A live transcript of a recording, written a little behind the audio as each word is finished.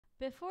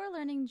Before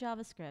learning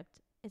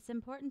JavaScript, it's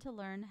important to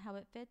learn how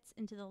it fits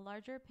into the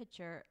larger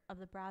picture of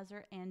the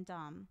browser and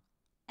DOM,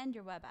 and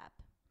your web app.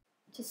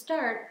 To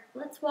start,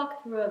 let's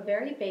walk through a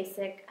very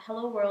basic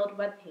Hello World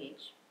web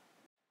page.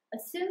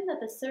 Assume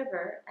that the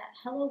server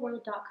at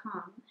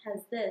helloworld.com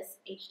has this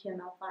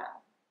HTML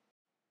file.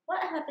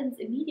 What happens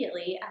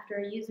immediately after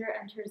a user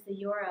enters the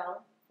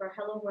URL for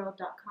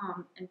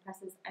helloworld.com and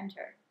presses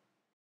enter?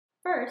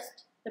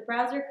 First, the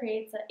browser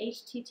creates a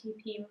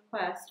HTTP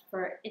request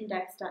for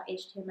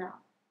index.html.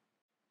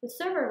 The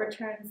server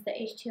returns the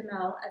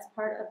HTML as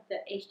part of the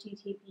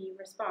HTTP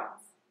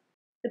response.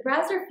 The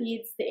browser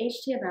feeds the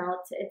HTML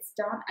to its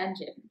DOM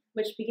engine,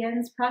 which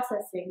begins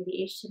processing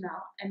the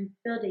HTML and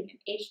building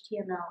an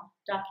HTML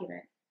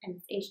document and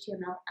its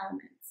HTML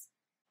elements.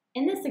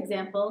 In this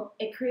example,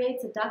 it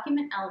creates a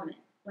document element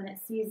when it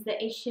sees the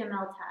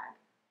HTML tag,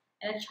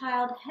 and a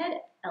child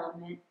head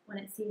element when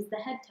it sees the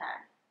head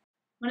tag.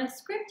 When a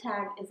script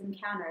tag is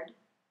encountered,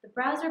 the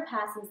browser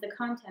passes the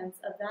contents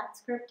of that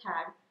script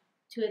tag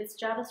to its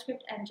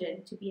JavaScript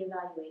engine to be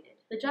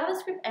evaluated. The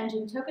JavaScript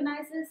engine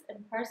tokenizes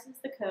and parses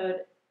the code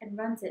and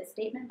runs it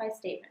statement by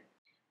statement.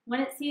 When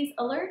it sees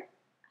alert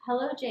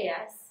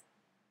hello.js,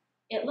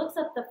 it looks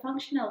up the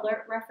function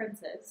alert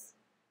references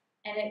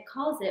and it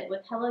calls it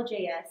with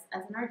hello.js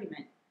as an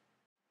argument.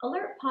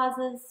 Alert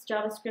pauses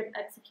JavaScript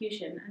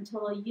execution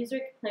until a user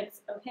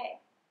clicks OK.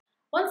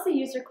 Once the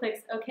user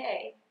clicks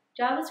OK,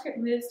 JavaScript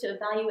moves to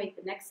evaluate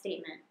the next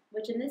statement,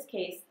 which in this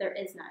case, there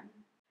is none.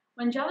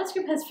 When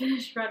JavaScript has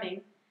finished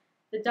running,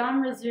 the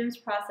DOM resumes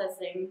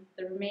processing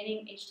the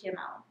remaining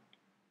HTML.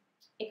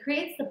 It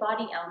creates the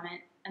body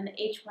element and the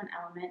h1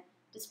 element,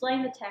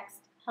 displaying the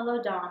text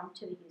Hello DOM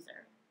to the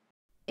user.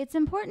 It's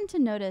important to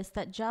notice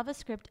that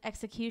JavaScript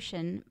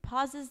execution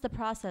pauses the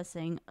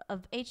processing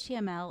of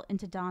HTML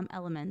into DOM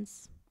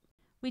elements.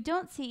 We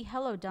don't see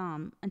Hello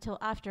DOM until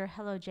after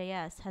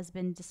hello.js has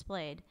been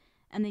displayed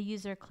and the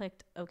user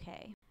clicked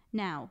OK.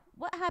 Now,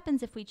 what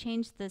happens if we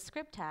change the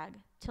script tag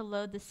to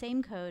load the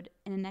same code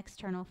in an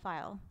external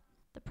file?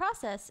 The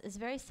process is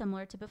very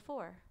similar to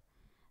before.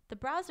 The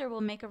browser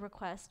will make a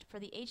request for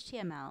the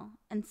HTML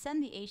and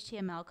send the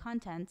HTML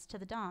contents to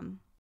the DOM.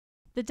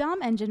 The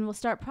DOM engine will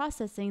start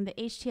processing the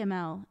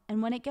HTML,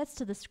 and when it gets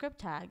to the script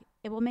tag,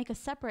 it will make a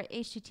separate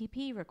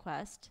HTTP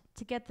request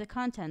to get the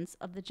contents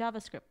of the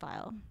JavaScript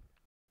file.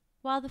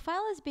 While the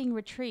file is being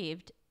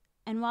retrieved,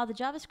 and while the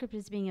JavaScript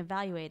is being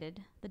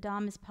evaluated, the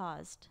DOM is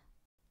paused.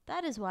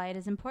 That is why it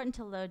is important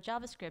to load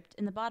JavaScript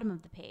in the bottom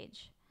of the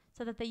page,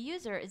 so that the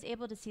user is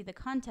able to see the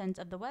content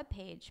of the web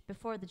page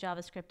before the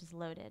JavaScript is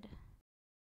loaded.